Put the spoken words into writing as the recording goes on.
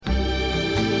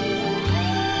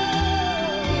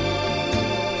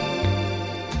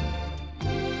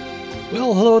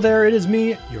Well, hello there, it is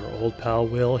me, your old pal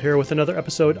Will, here with another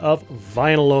episode of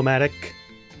Vinyl-O-Matic.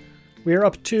 We are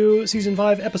up to Season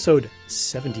 5, Episode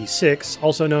 76,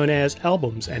 also known as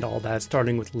Albums and All That,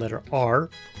 starting with letter R,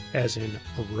 as in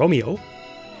Romeo.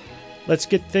 Let's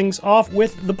get things off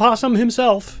with the possum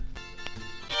himself.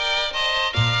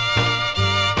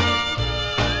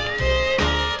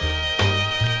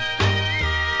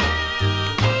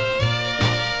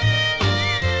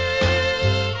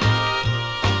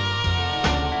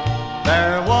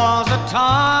 There was a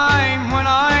time when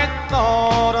I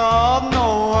thought of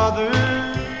no other,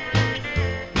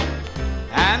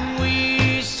 and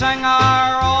we sang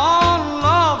our own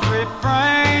love's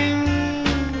refrain.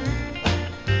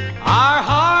 Our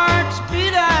hearts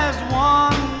beat as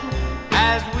one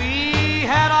as we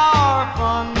had our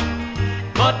fun,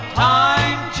 but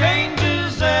time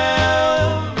changes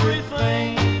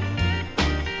everything.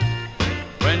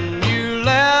 When you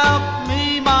left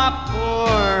me, my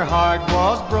poor heart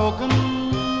was broken.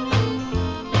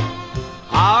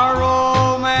 Our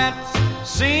romance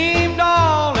seemed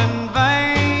all in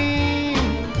vain.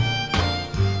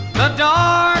 The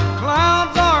dark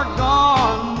clouds are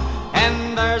gone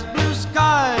and there's blue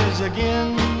skies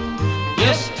again.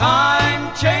 Yes,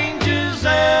 time changes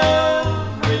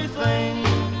everything.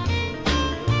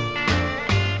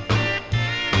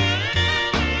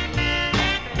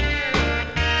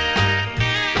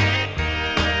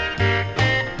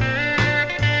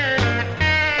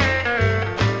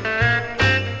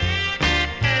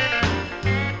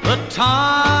 The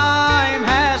time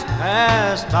has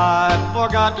passed, I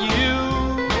forgot you.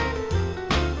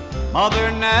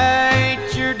 Mother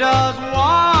Nature does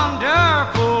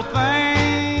wonderful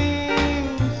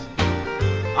things.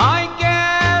 I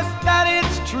guess that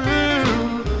it's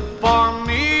true for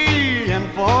me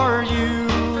and for you,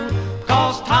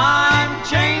 'cause time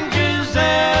changes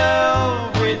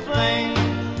everything.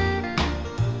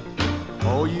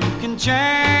 Oh, you can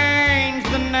change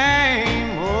the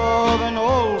name of an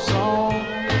old song,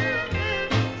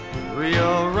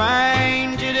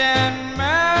 rearrange it and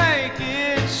make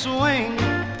it swing.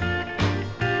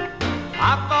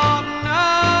 I thought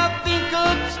nothing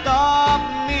could stop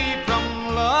me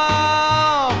from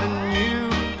loving you,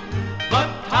 but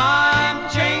time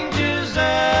changes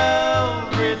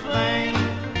everything.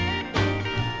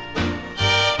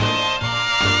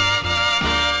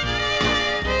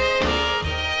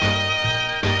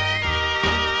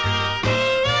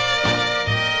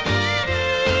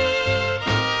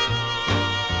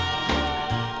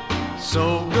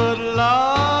 So good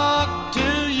luck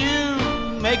to you,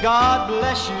 may God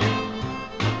bless you.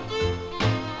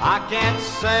 I can't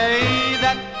say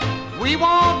that we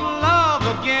won't love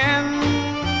again.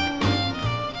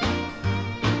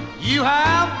 You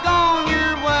have gone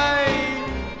your way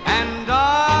and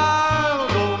I'll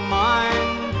go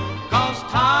mine, 'cause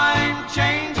time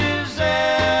changes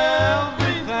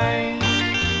everything.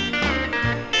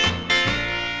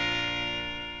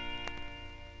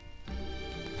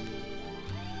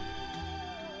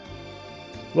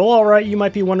 Well, alright, you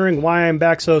might be wondering why I'm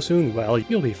back so soon. Well,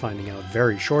 you'll be finding out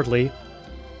very shortly.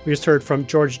 We just heard from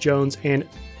George Jones and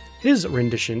his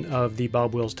rendition of the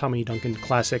Bob Wills Tommy Duncan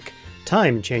classic,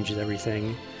 Time Changes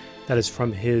Everything. That is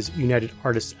from his United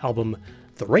Artists album,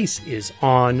 The Race Is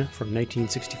On, from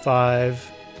 1965.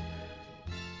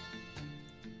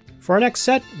 For our next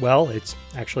set, well, it's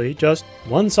actually just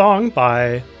one song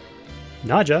by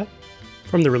Nadja,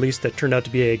 from the release that turned out to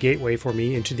be a gateway for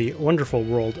me into the wonderful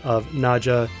world of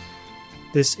Nadja.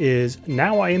 This is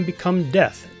Now I Am Become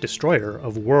Death, Destroyer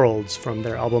of Worlds, from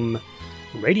their album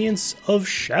Radiance of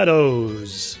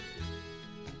Shadows.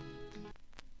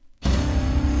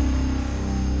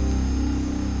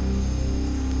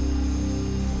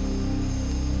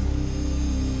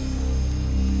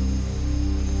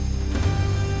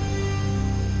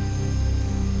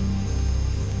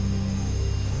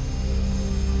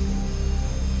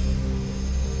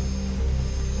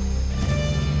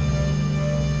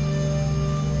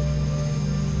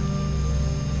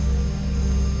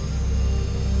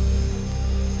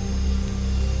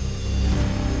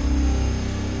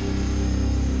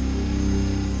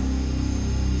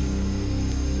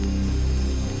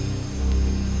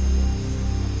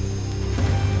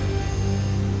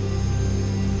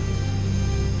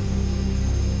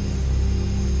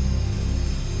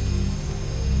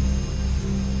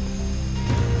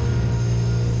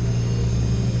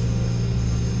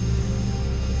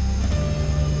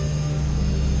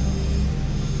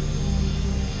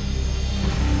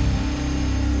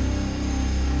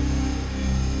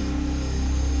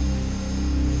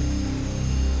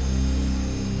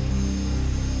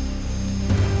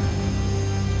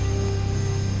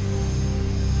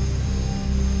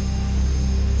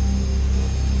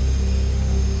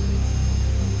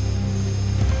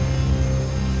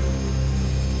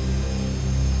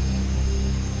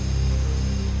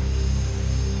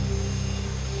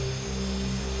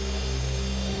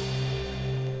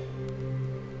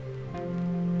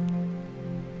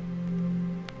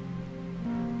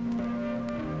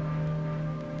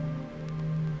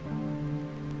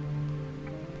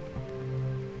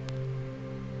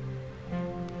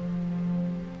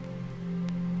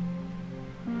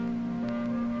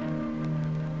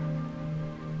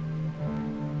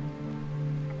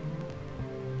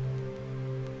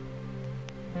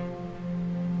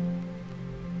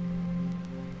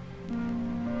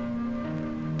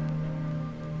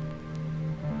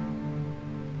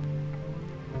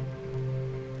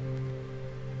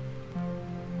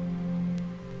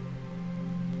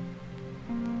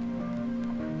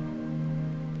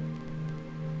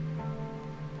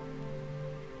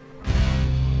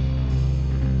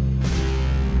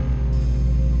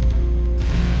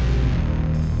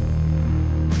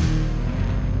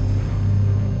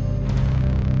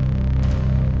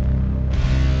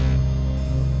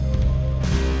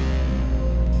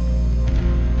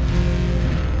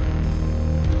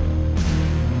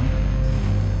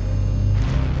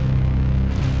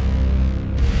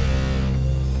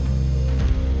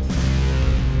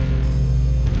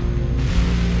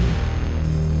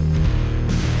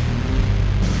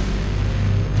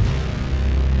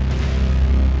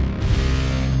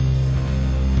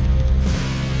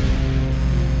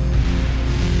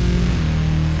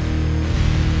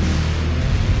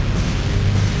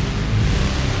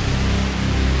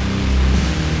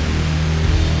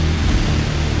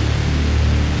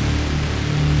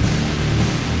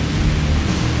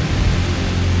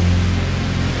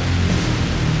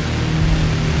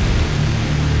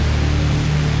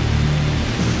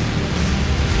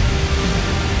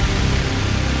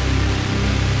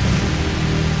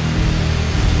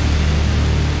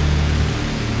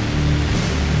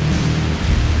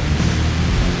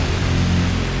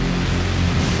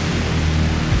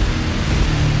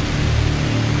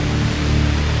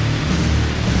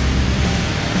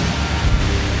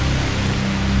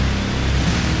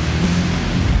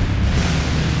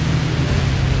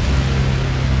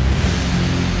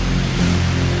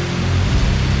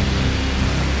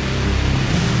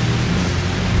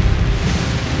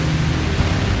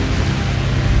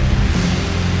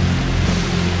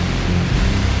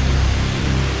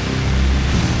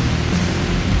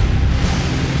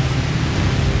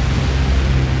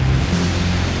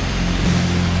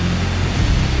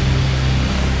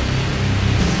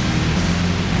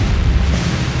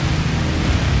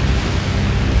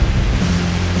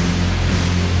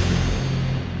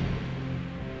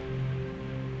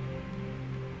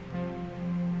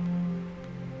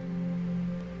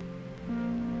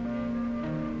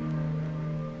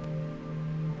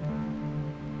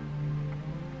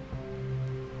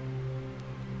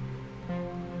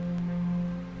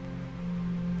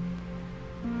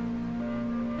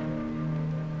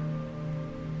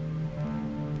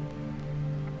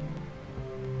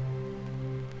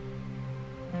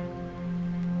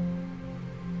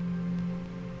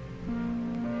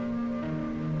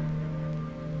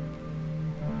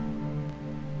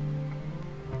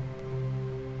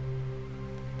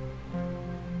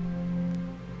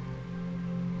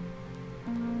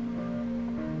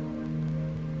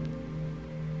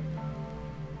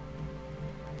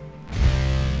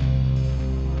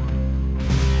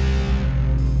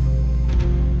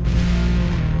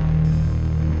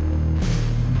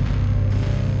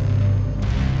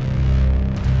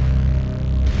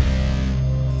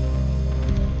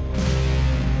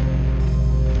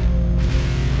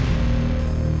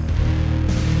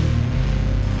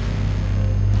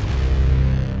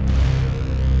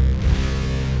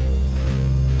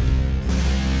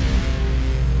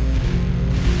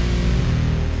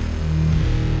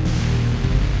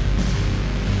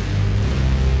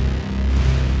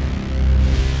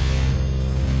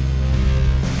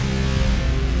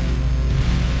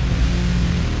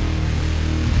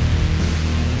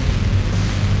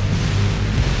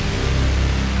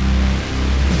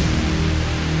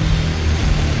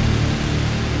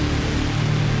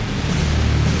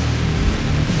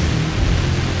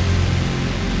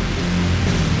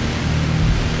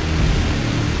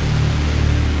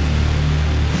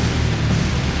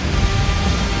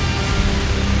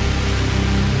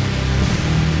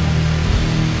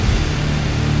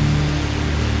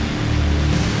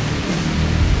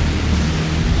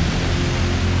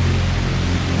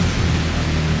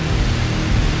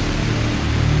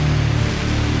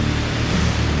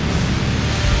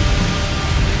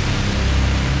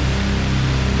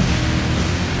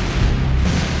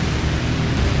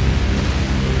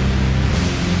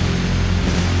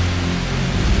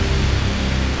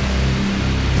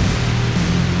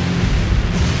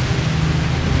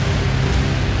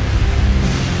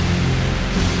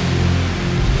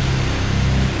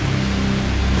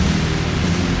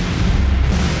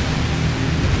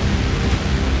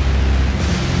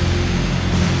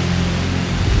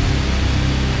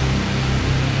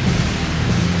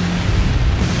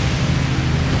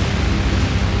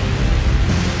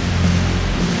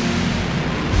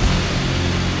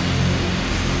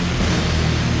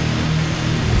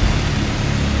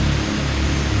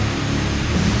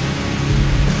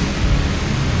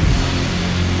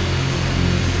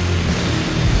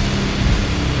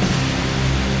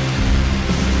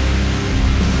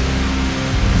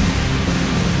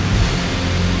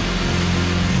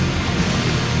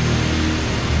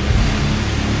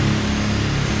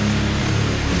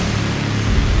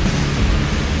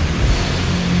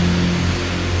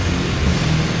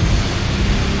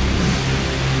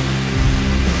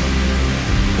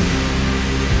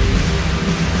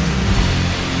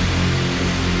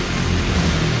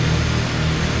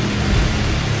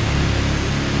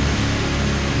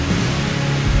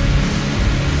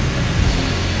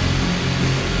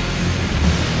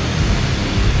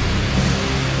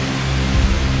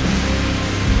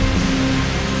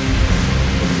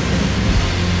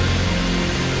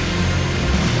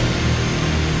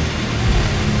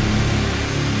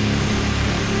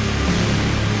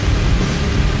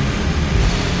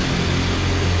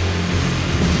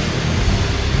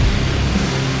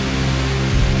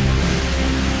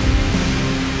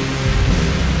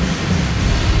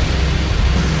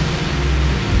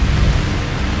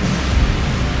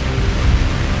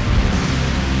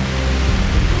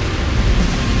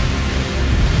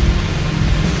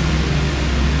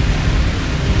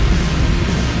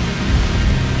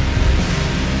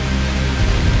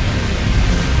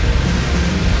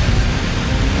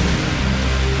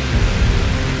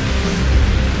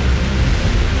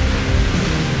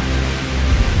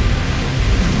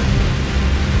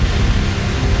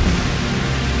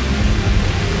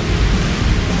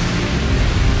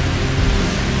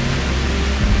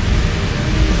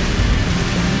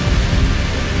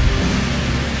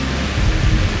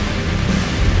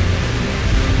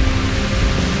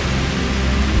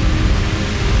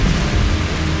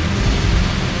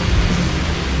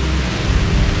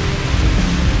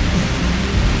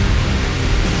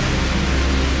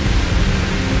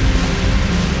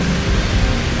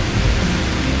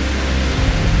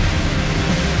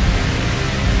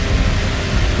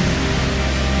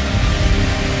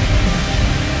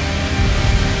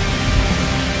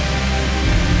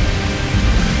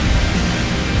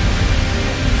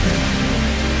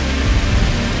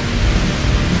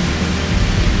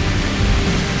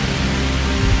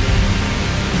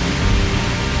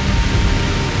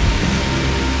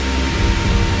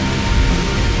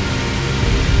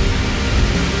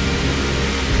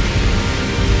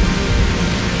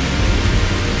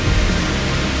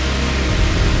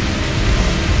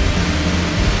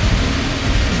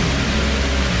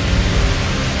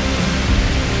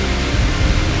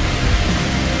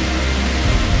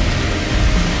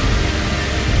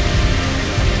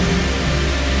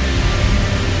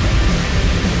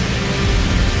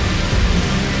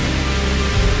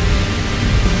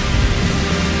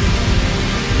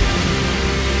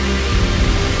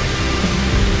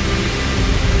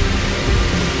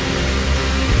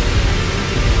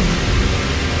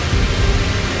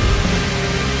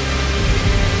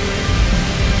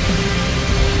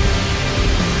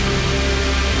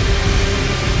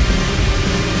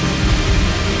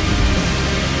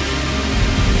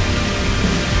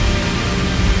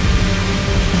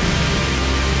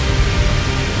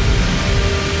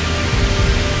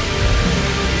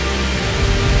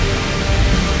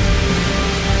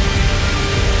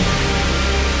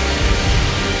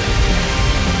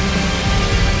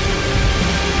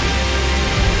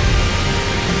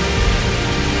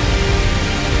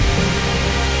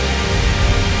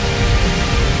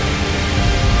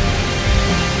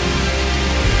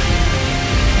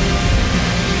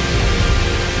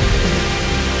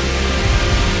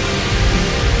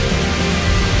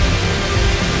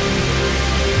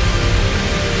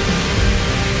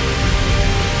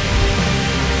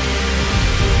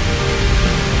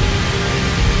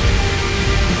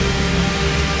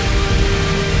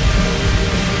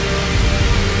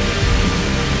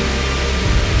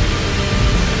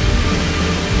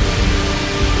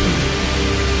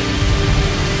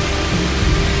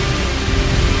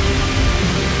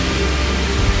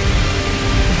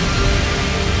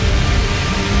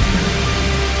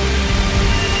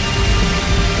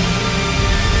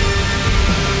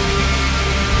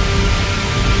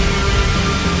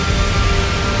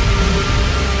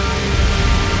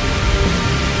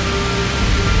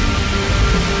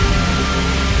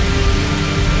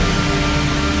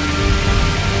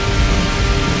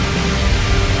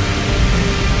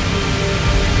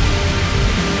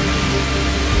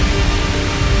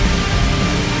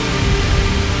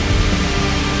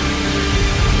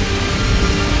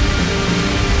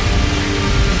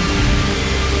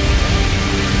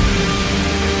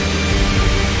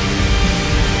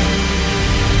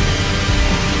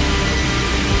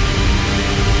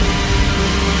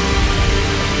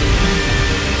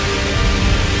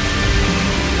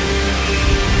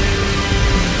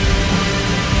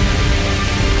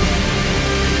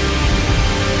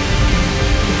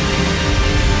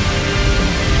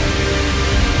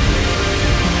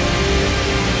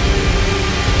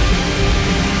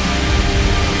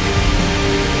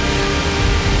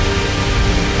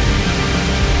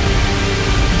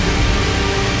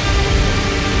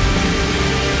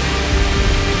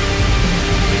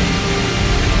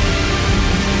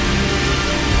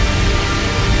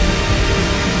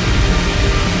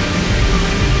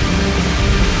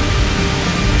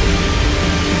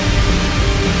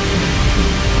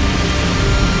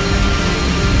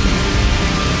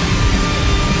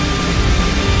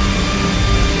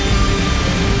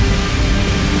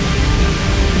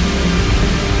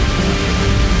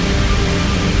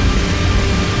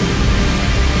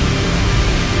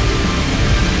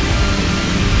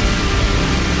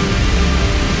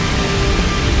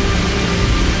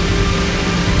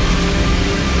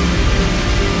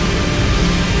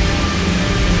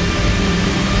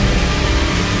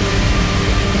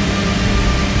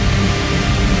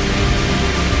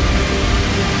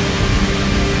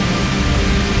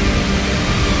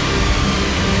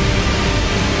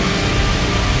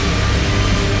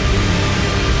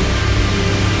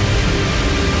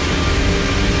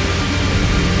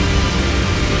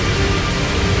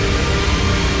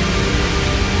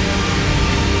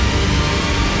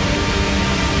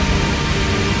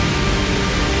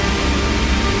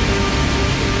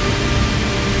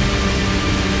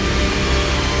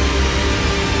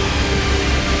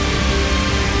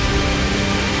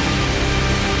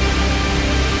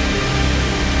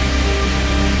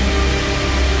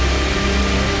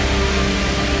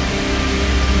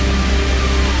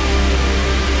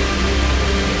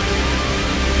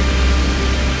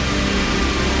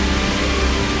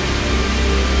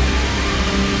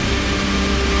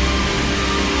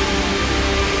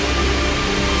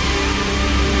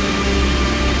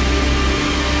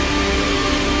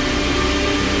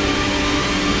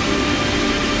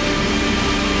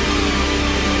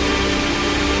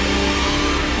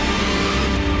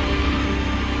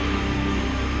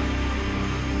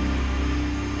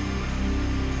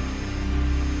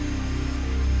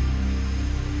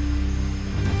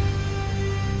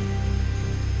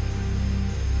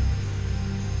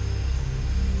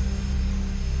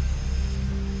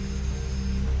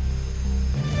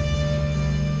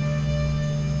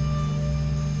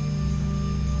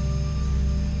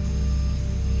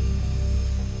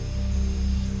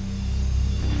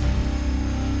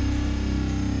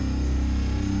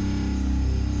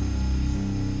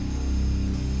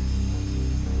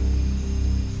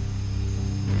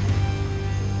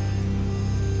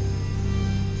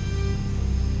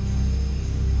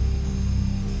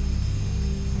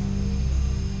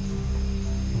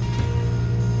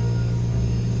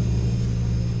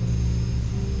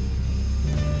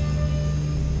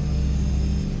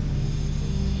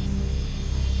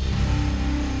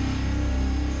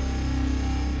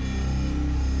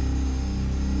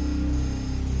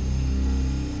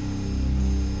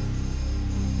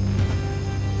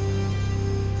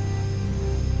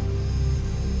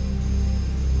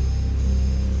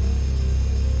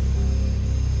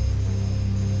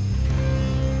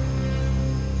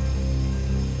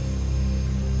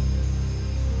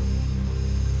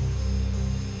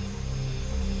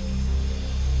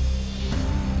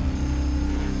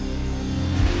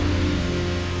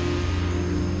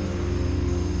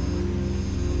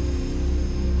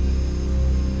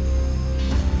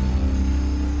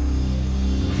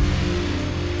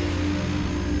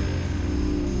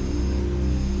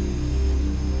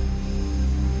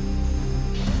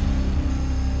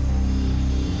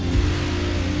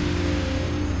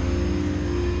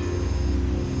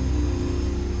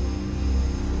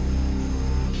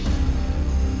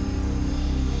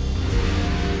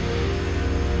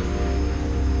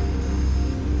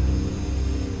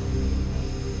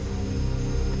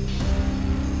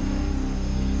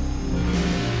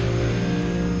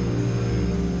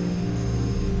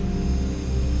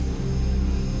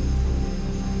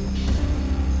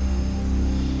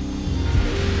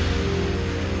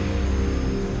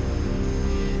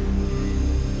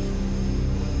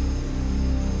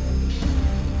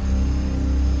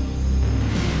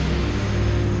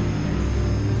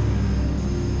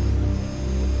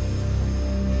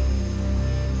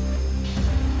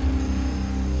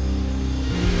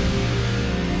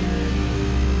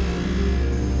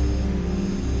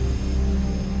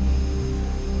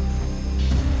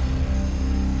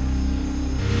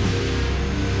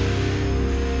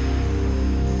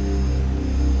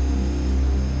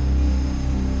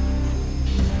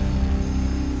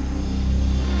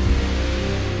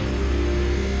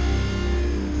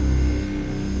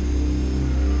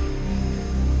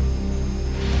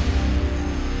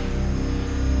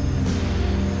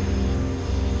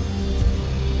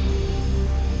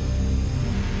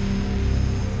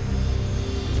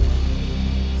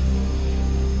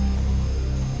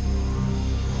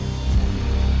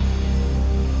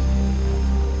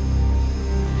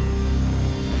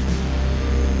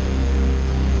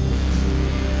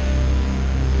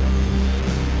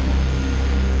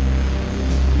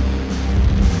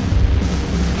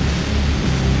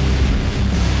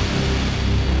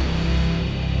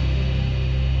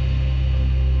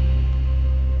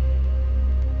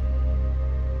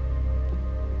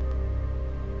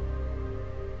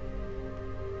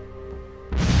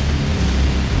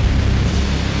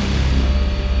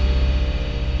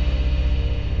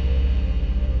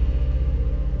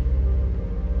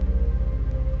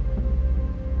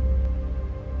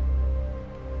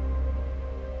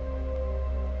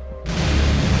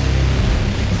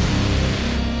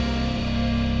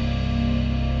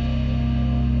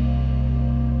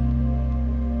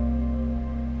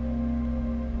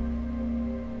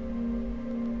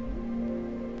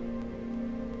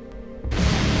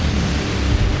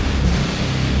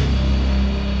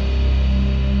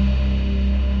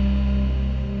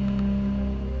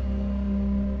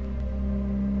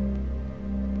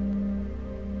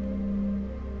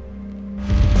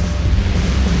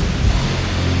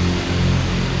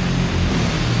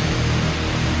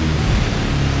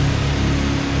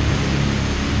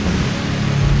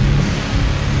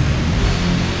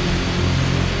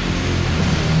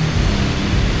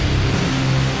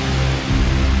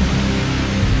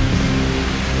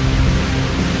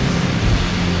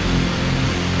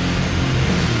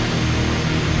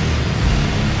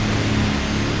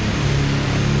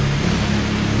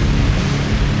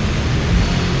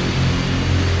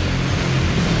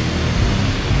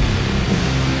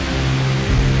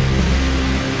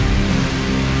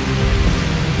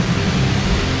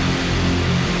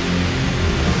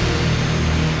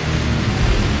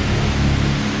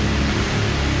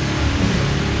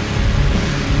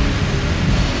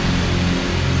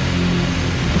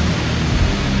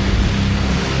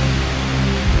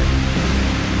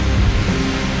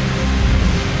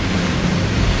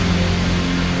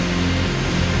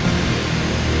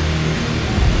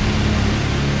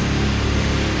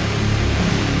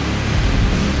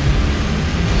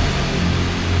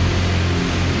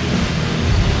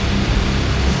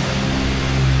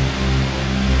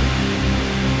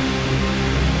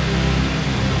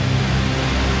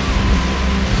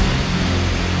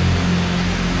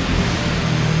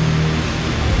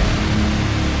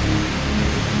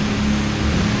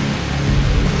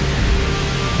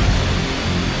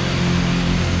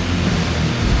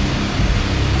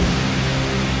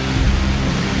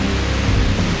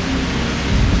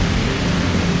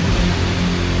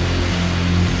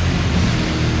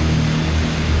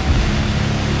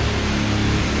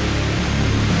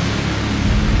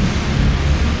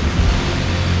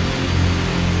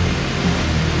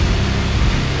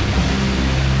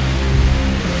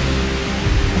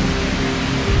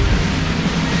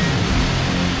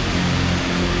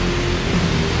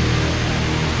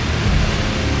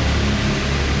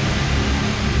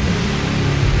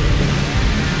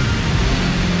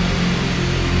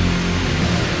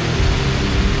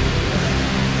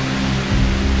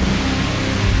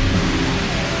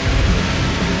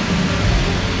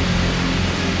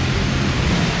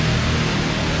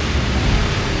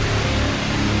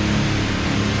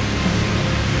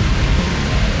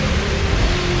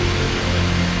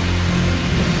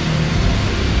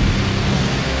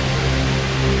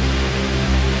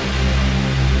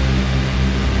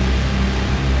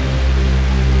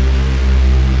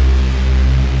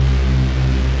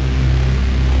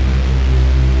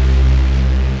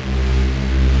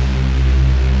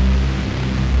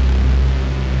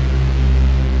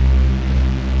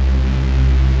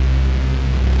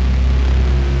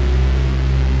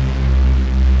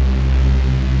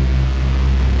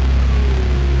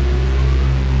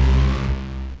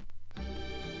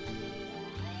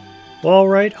 All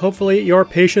right, hopefully your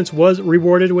patience was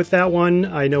rewarded with that one.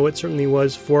 I know it certainly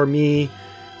was for me.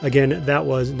 Again, that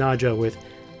was Nadja with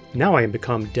Now I Am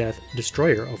Become Death,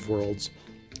 Destroyer of Worlds,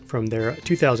 from their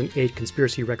 2008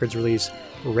 Conspiracy Records release,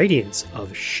 Radiance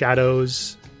of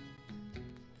Shadows.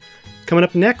 Coming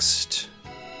up next,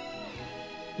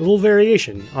 a little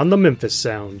variation on the Memphis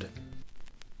sound.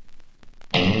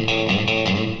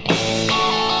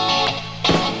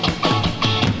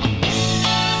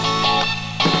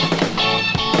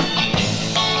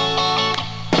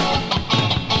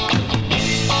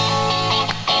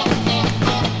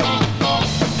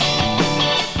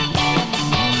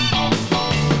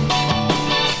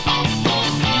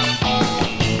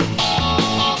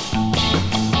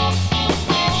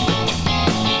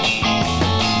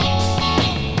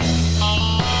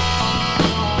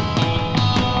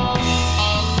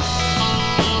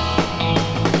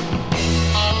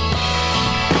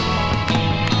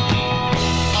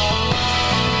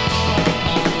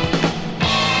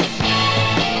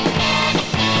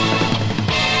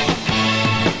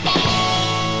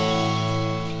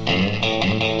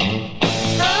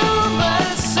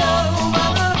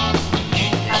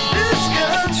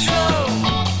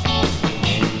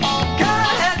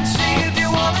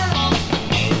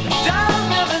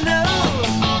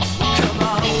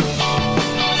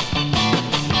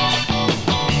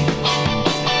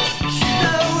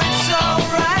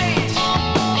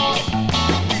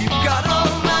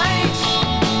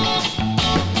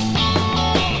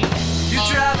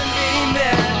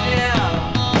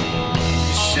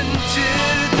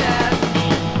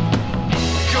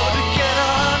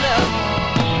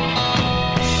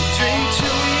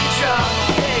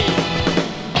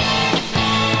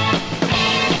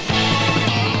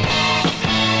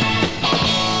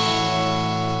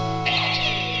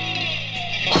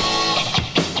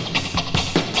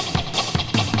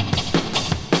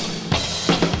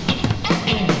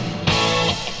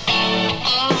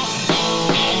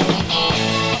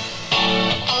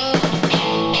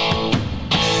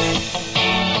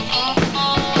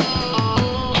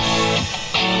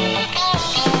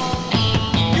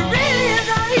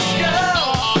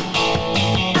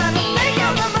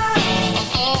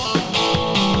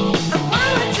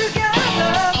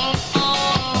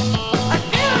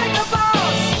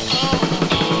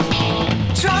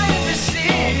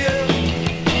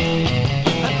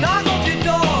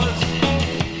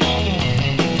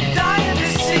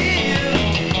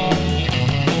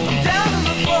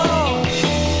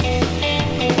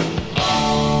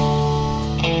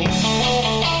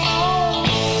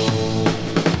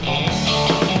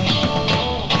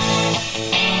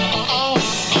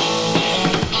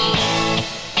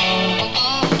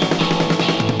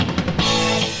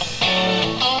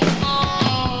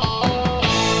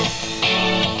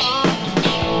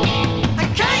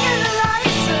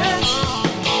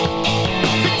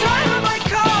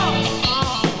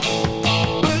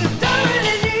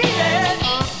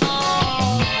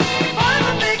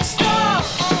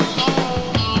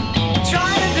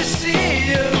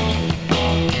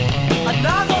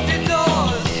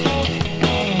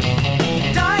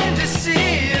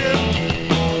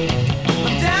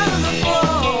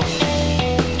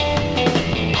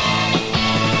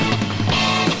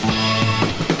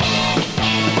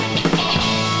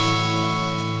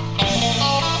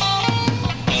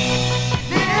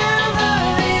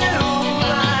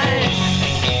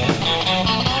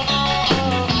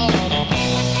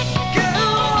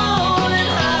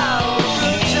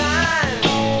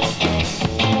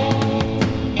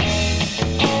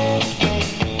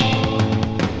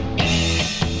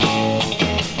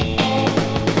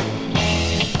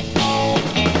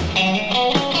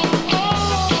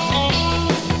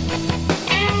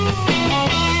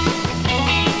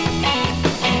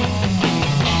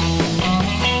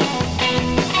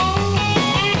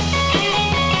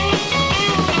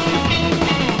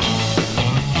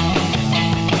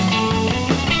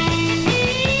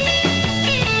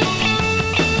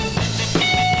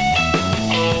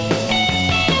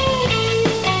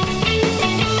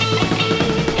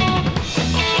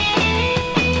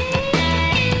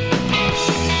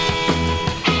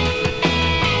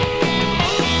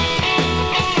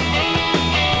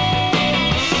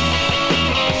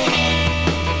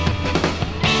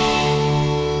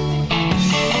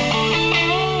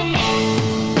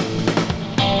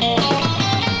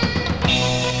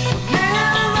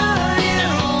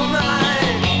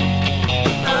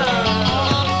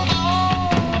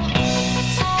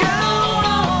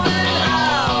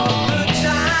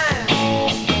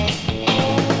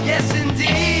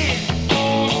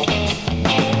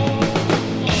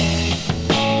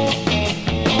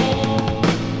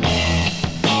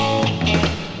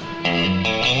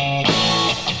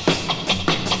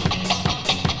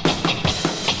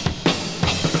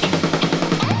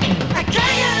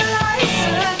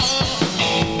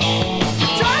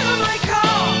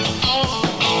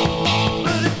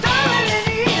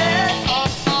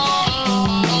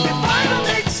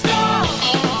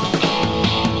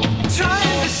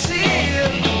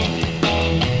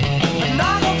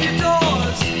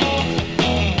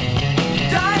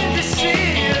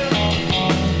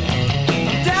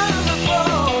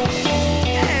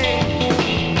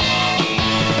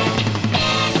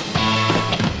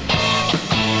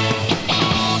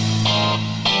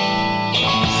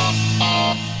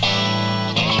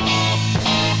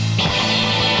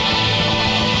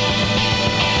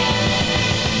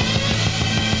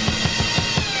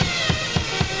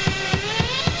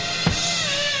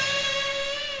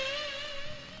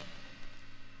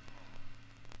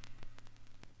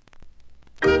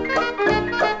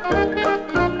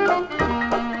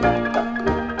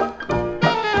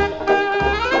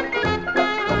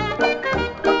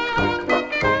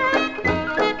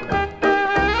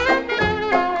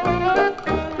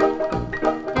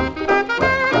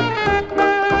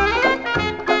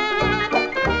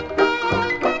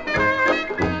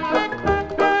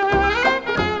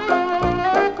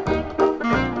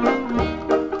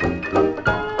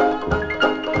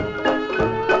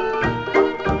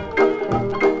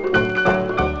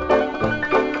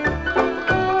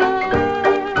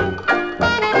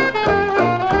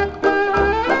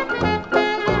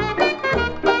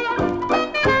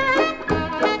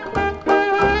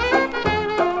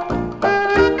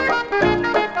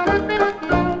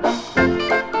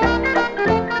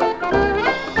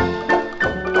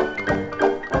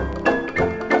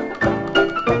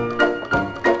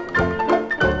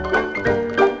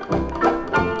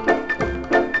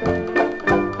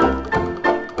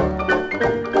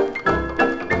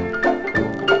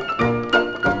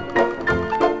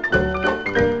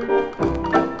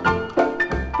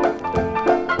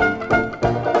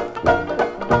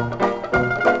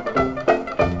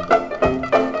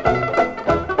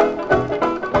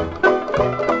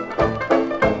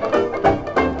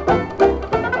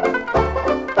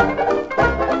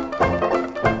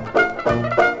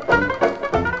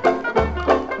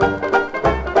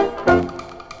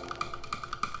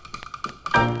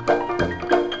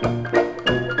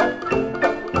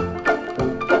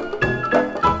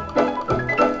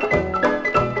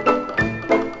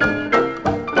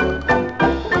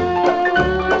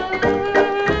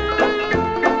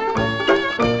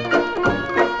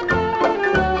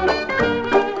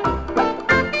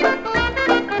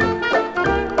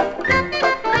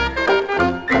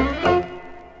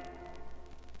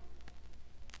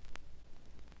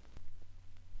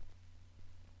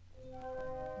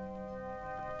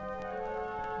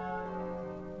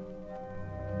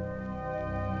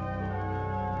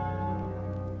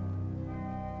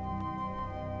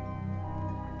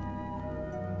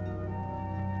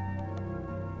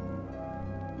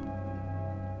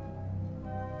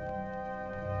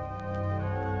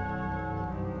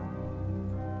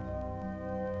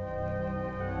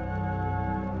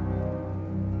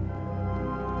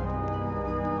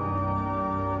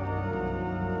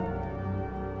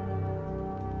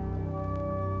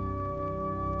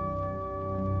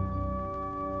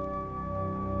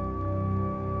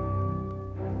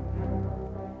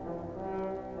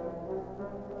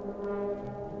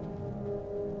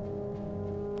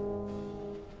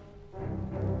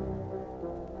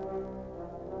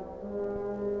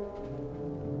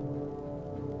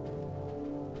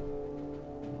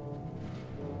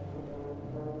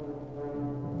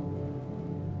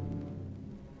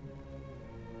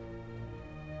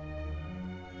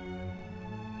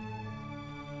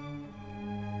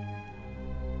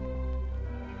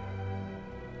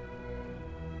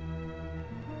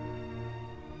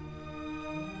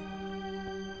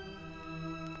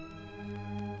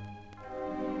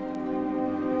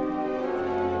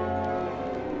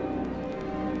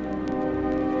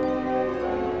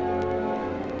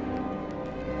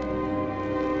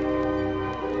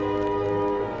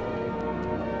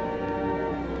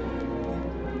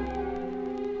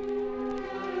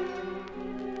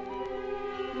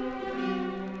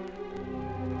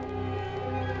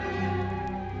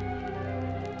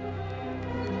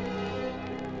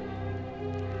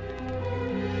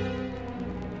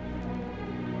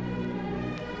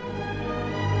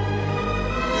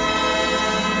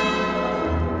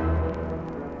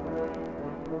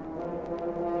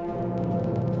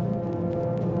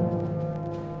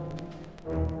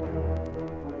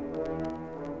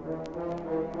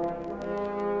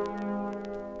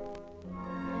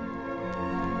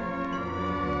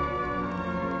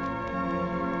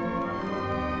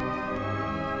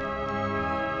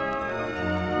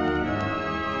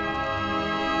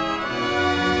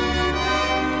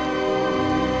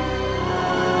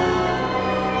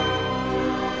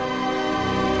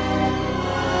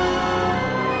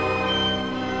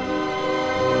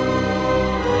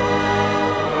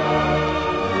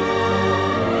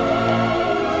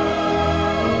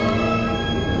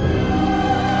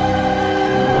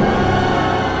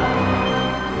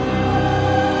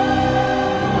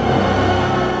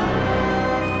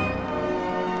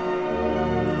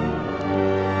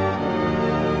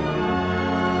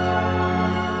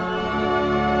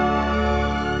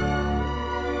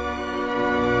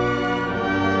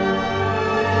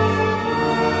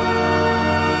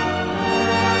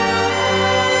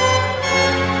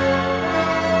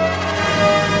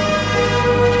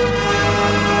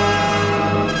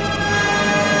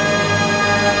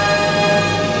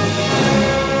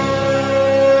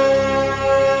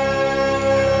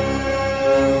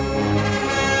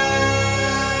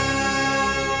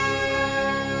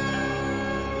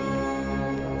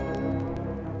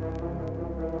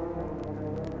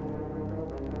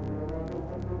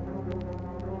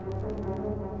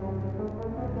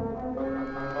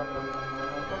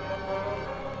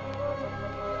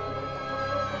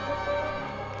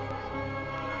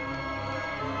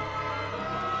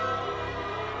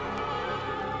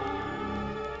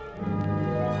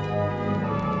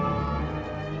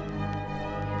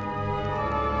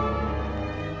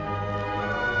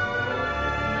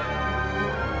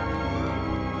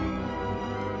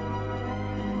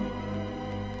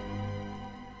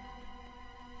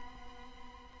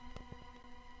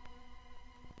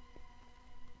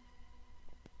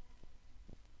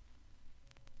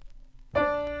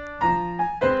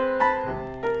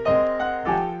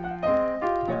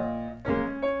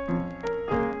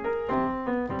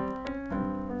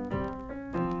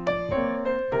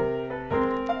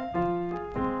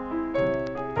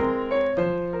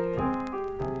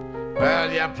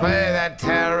 play that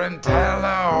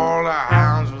tarantella, all the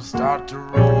hounds will start to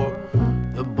roar.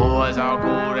 The boys all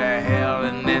go to hell,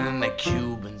 and then the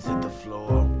Cubans hit the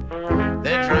floor.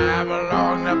 They drive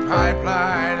along the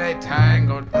pipeline, they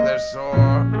tangle to their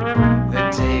sore. They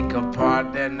take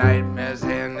apart their nightmares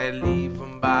and they leave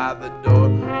them by the door.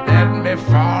 Let me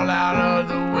fall out of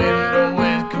the window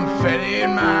with confetti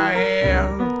in my hair.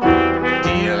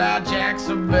 Deal out jacks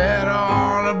of better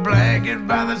on a blanket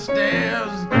by the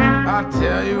stairs. I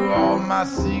tell you all my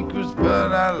secrets,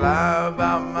 but I lie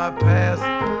about my past,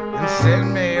 and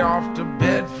send me off to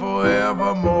bed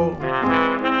forevermore.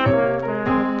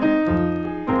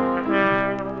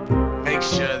 Make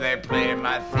sure they play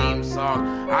my theme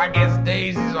song. I guess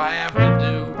Daisy's all I have to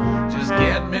do. Just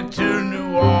get me to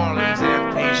New Orleans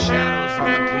and paint shadows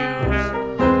on the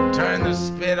pews. Turn the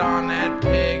spit on that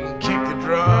pig and kick the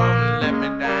drum and let me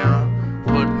down.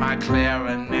 Put my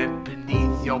clarinet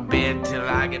beneath your bed till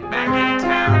I get back in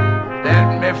town.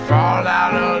 Let me fall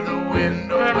out of the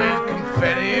window with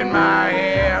confetti in my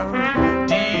hair.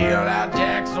 Deal out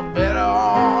jacks or better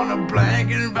on a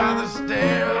blanket by the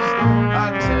stairs.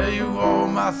 I tell you all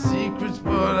my secrets,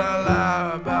 but I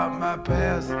lie about my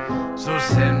past. So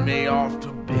send me off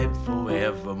to bed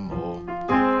forevermore.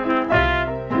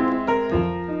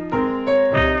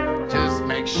 Just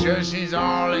make sure she's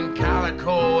all in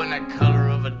calico and the color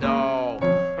of a doll.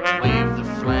 Wave the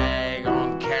flag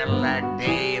on Cadillac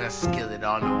Day and a skillet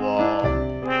on the wall.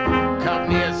 Cut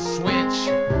me a switch,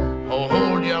 oh,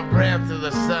 hold your breath till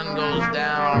the sun goes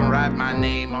down. Write my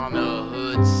name on the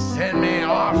hood, send me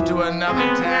off to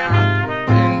another town.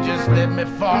 And just let me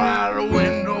fall out of the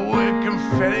window with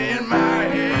confetti in my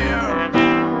hair.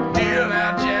 Deal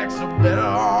out jacks are better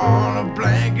on a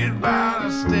blanket by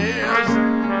the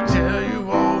stairs. Tell you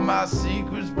all my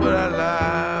secrets, but I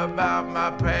lie about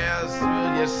my past.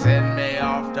 Will you send me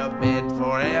off to bed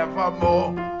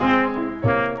forevermore?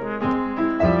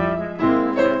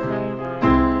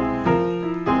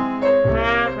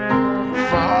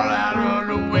 Fall out of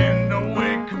the window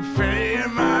with confetti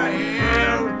in my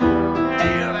hair.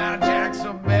 Deal out jacks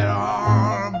are better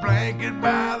on a blanket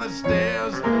by the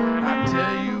stairs. I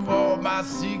tell you all my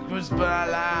secrets, but I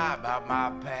lie about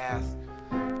my past.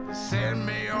 Send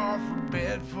me off to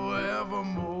bed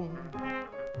forevermore.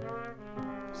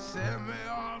 Send me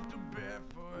off to bed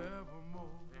forevermore.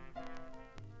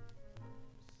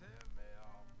 Send me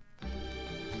off.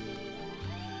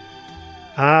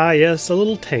 Ah, yes, a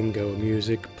little tango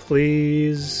music,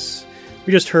 please.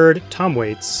 We just heard Tom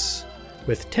Waits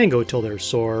with Tango Till They're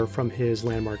Sore from his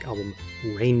landmark album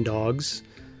Rain Dogs,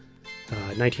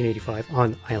 1985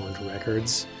 on Island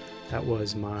Records. That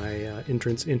was my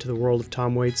entrance into the world of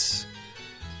Tom Waits,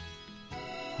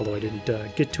 although I didn't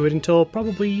get to it until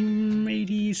probably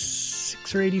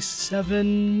 86 or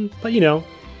 87, but you know,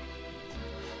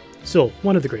 still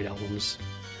one of the great albums.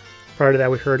 Prior to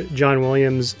that, we heard John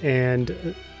Williams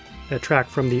and a track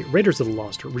from the Raiders of the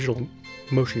Lost original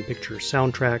motion picture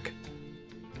soundtrack,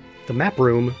 The Map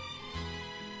Room,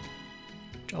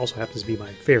 which also happens to be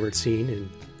my favorite scene in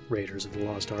Raiders of the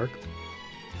Lost Ark.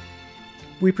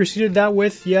 We preceded that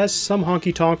with, yes, some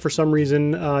honky-tonk for some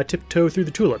reason, Tiptoe Through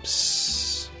the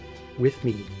Tulips, With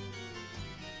Me.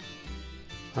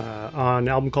 On an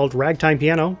album called Ragtime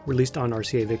Piano, released on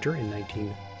RCA Victor in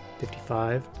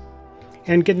 1955.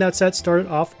 And getting that set started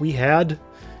off, we had,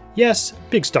 yes,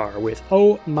 Big Star with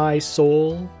Oh My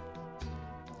Soul,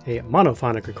 a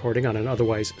monophonic recording on an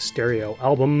otherwise stereo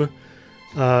album,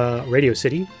 Radio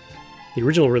City. The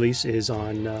original release is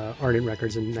on Arnett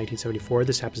Records in 1974.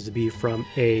 This happens to be from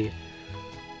a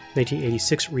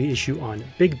 1986 reissue on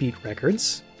Big Beat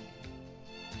Records.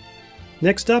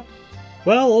 Next up,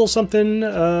 well, a little something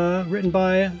written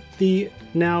by the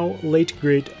now late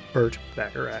great Burt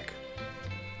Bacharach.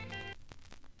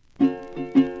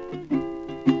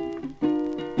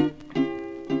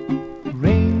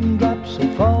 Raindrops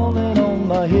are falling on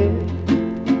my head,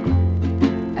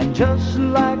 and just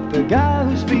like the guy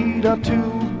whose feet are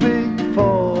too big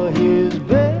for his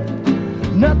bed,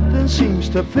 nothing seems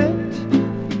to fit.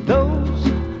 Those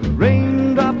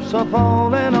raindrops are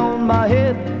falling on my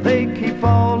head, they keep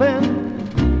falling.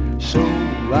 So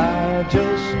I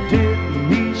just did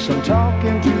me some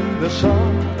talking to the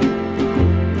sun,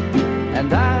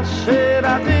 and I said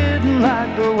I didn't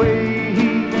like the way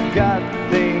he got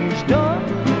things done,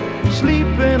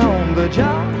 sleeping on the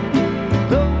job.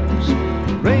 Those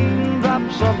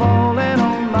raindrops are falling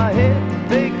on my head,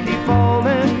 they keep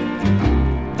falling.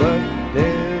 But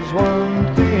there's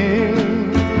one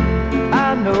thing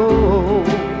I know,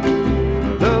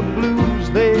 the blues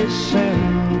they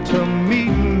send to meet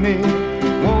me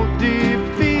won't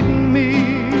defeat me.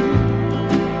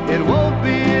 It won't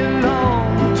be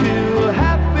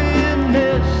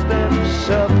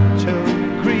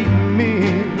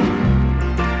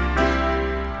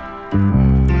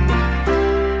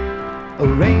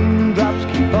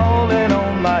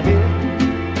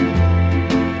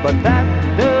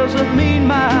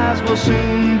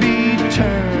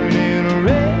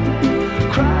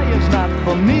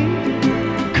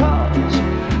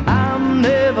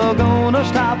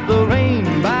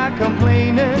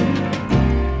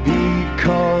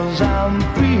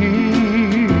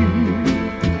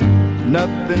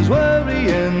nothing's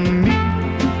worrying me.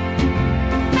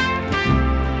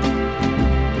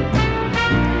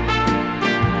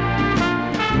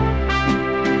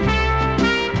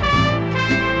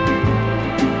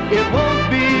 It won't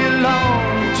be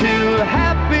long till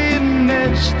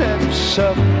happiness steps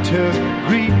up to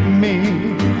greet me.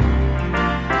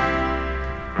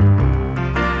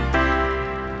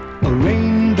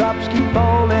 Raindrops keep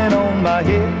falling on my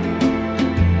head,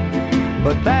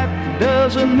 but that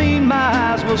doesn't mean my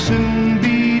eyes will soon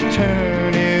be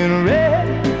turning red.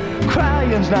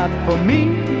 Crying's not for me,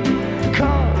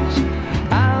 'cause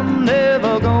I'm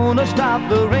never gonna stop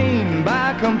the rain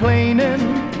by complaining,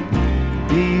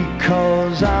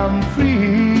 because I'm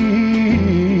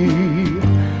free.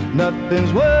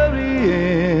 Nothing's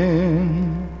worrying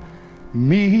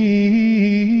me.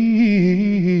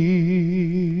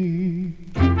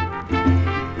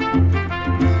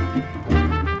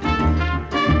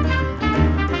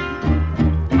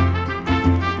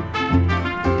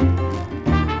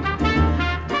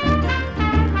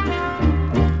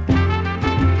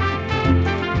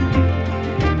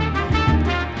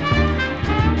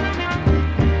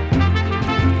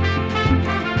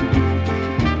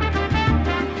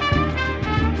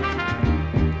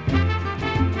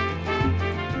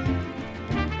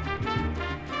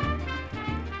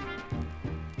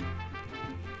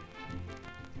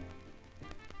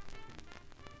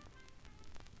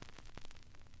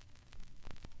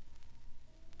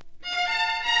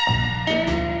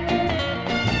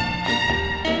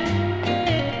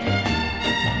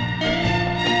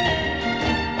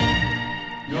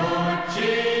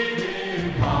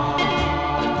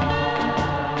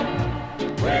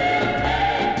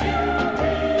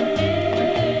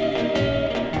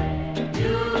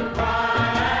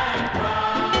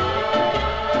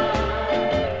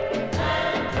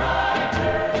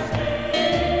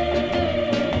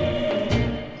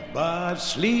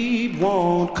 Sleep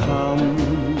won't come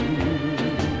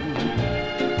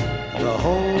the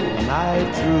whole night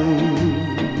through.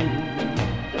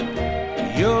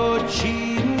 Your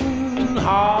cheating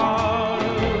heart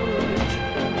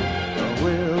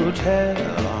will tell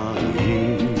on you.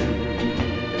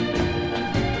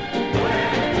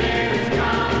 When tears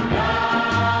come down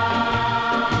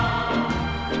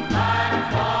like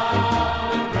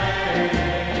falling rain,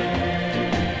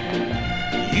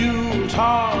 you'll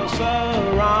toss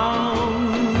around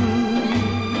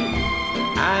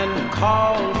and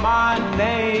call my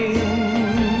name.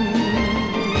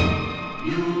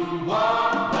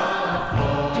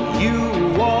 You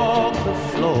walk the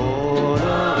floor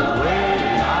the way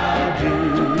I do.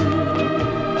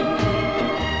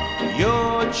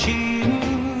 Your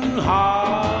cheating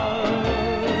heart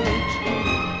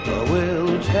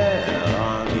will tell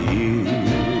on you.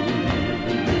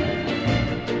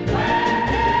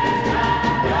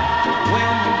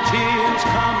 When tears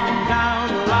come down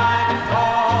like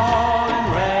falling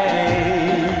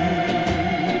rain,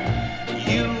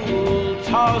 you'll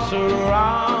toss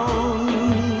around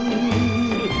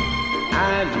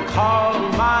and call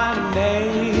my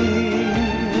name.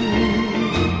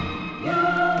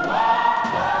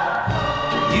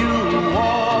 You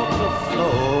walk the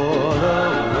floor the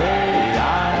way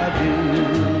I do.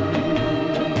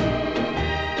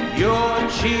 Your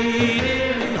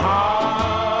cheating heart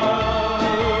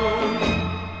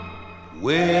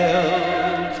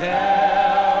will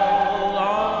tell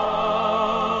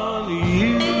on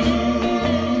you.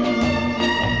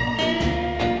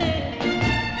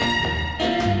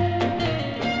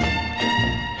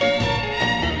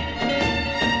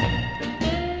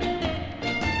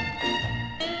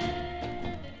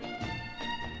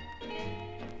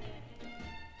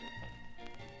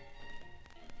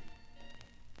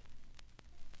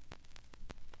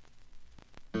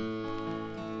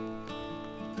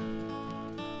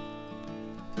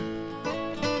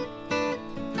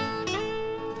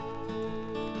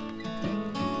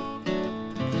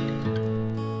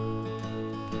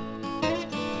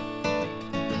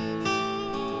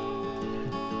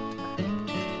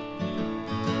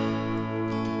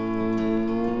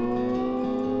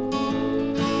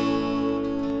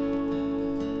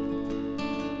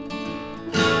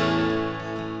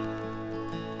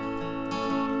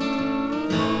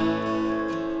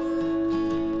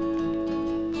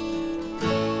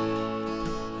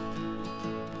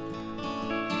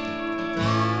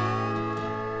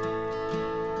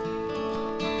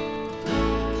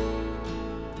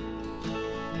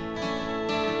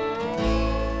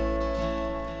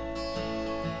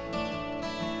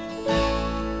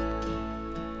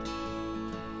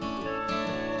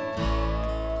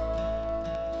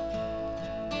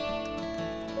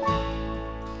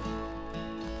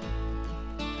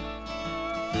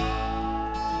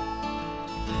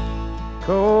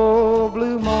 cold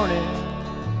blue morning,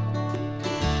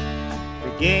 the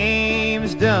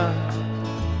game's done.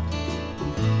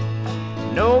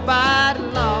 Nobody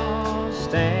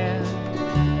lost and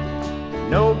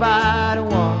nobody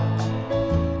won.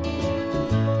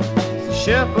 So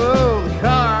shuffle the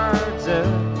cards up,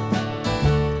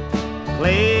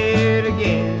 play it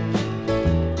again.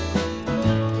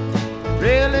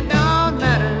 Really don't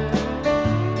matter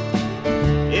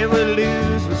if we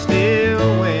lose, we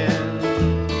still win.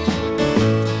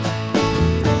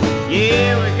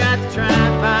 Yeah, we got to try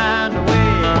and find a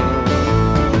way.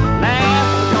 Laugh,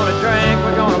 we're gonna drink,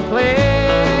 we're gonna play,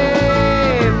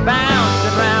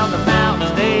 bouncing around the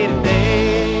mountains day to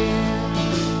day.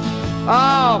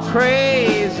 Oh,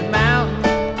 crazy mountain,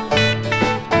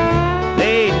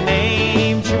 they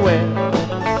named you well.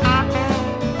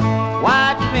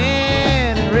 White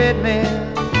men and red men,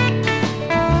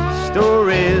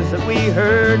 stories that we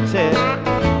heard tell.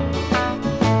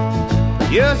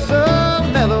 You're so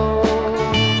mellow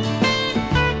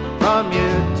from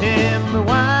your timber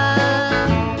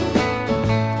wine,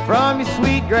 from your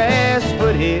sweet grass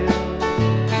foothill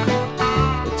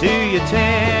to your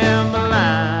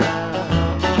timberline.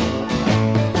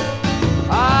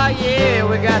 Oh yeah,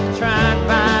 we got to try and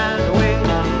find a way.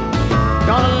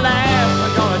 Gonna laugh,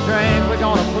 we're gonna drink, we're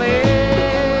gonna play.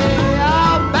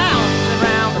 All bouncing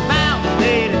around the mountain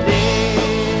day to day.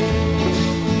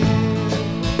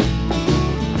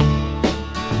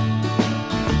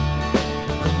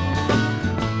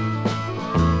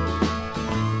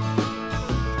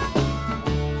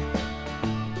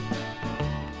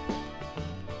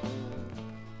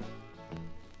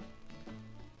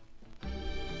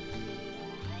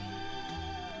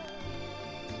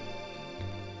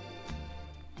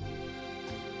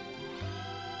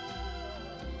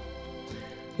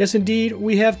 Yes, indeed,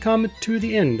 we have come to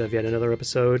the end of yet another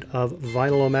episode of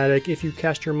Vinyl-O-Matic. If you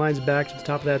cast your minds back to the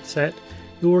top of that set,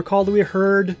 you'll recall that we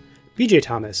heard B.J.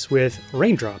 Thomas with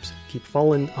Raindrops Keep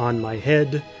Falling on My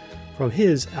Head from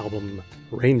his album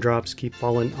Raindrops Keep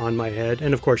Falling on My Head.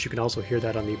 And of course, you can also hear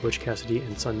that on the Butch Cassidy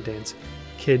and Sundance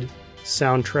Kid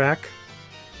soundtrack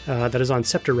that is on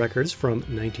Scepter Records from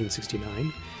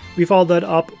 1969. We followed that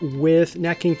up with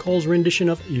Nat King Cole's rendition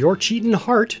of Your Cheatin'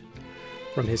 Heart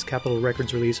from his Capitol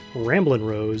Records release Ramblin'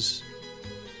 Rose,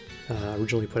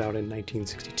 originally put out in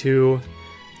 1962.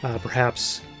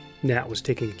 Perhaps Nat was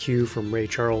taking a cue from Ray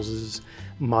Charles's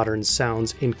modern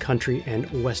sounds in country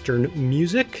and western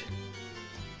music.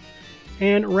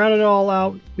 And rounded it all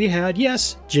out, we had,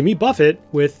 yes, Jimmy Buffett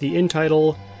with the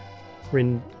in-title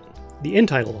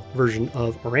version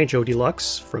of Rancho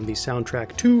Deluxe from the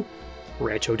soundtrack to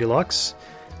Rancho Deluxe.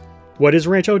 What is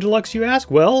Rancho Deluxe, you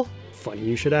ask? Well, funny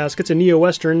you should ask. It's a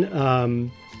neo-western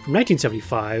from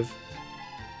 1975,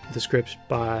 with a script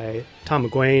by Tom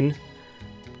McGuane.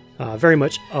 Very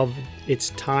much of its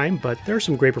time, but there are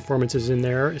some great performances in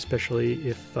there, especially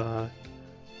if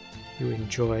you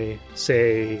enjoy,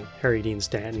 say, Harry Dean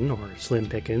Stanton, or Slim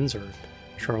Pickens, or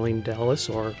Charlene Dallas,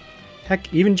 or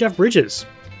heck, even Jeff Bridges.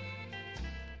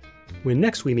 When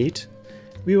next we meet,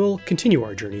 we will continue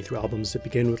our journey through albums that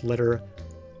begin with letter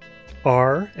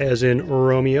R, as in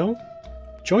Romeo.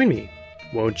 Join me,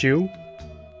 won't you?